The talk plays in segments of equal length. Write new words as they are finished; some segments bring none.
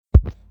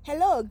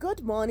Hello,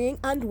 good morning,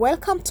 and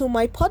welcome to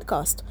my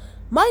podcast.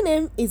 My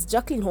name is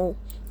Jacqueline Ho.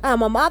 I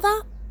am a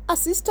mother, a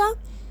sister,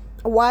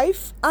 a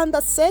wife, and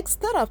a sex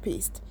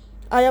therapist.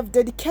 I have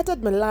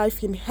dedicated my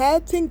life in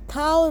helping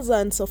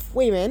thousands of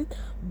women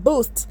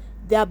boost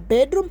their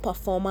bedroom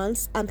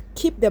performance and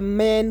keep the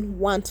men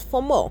want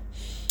for more.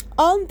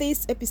 On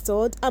this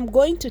episode, I'm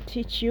going to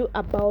teach you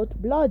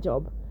about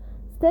blowjob.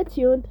 Stay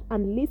tuned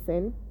and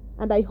listen,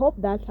 and I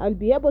hope that I'll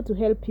be able to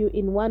help you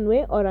in one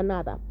way or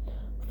another.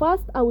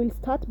 First, I will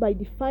start by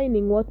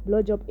defining what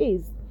blowjob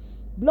is.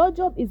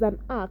 Blowjob is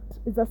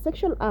a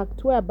sexual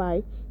act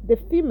whereby the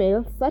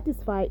female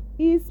satisfies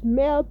his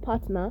male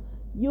partner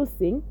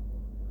using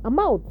a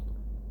mouth.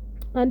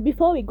 And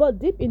before we go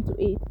deep into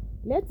it,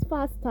 let's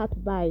first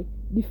start by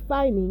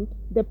defining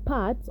the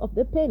parts of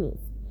the penis.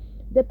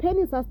 The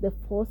penis has the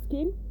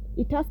foreskin,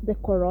 it has the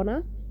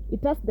corona,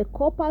 it has the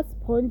corpus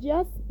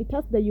spongius, it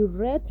has the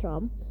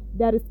urethrum,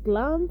 there is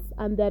glans,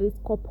 and there is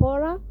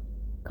corpora,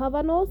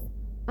 cavernous,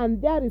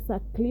 and there is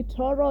a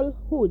clitoral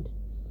hood.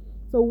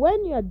 So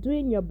when you are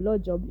doing your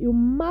blowjob,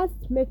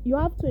 you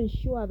have to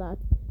ensure that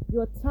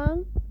your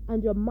tongue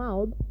and your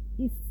mouth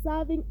is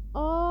serving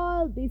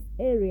all these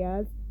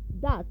areas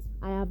that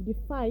I have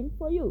defined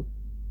for you.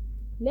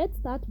 Let's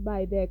start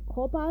by the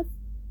corpus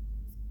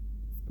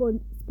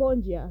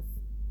spongius.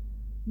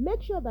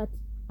 Make sure that,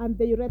 and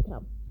the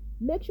urethrum,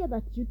 make sure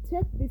that you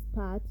take this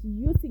part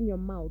using your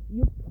mouth.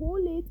 You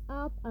pull it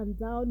up and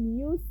down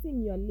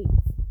using your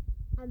lips.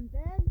 And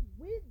then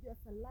with your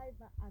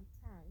saliva and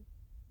tongue,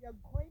 you're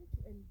going to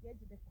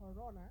engage the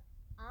corona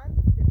and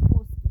the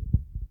foreskin.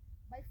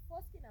 By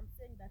foreskin, I'm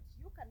saying that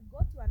you can go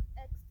to an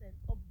extent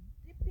of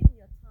dipping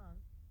your tongue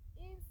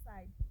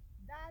inside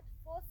that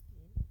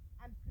foreskin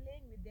and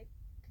playing with the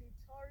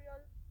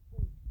clitoral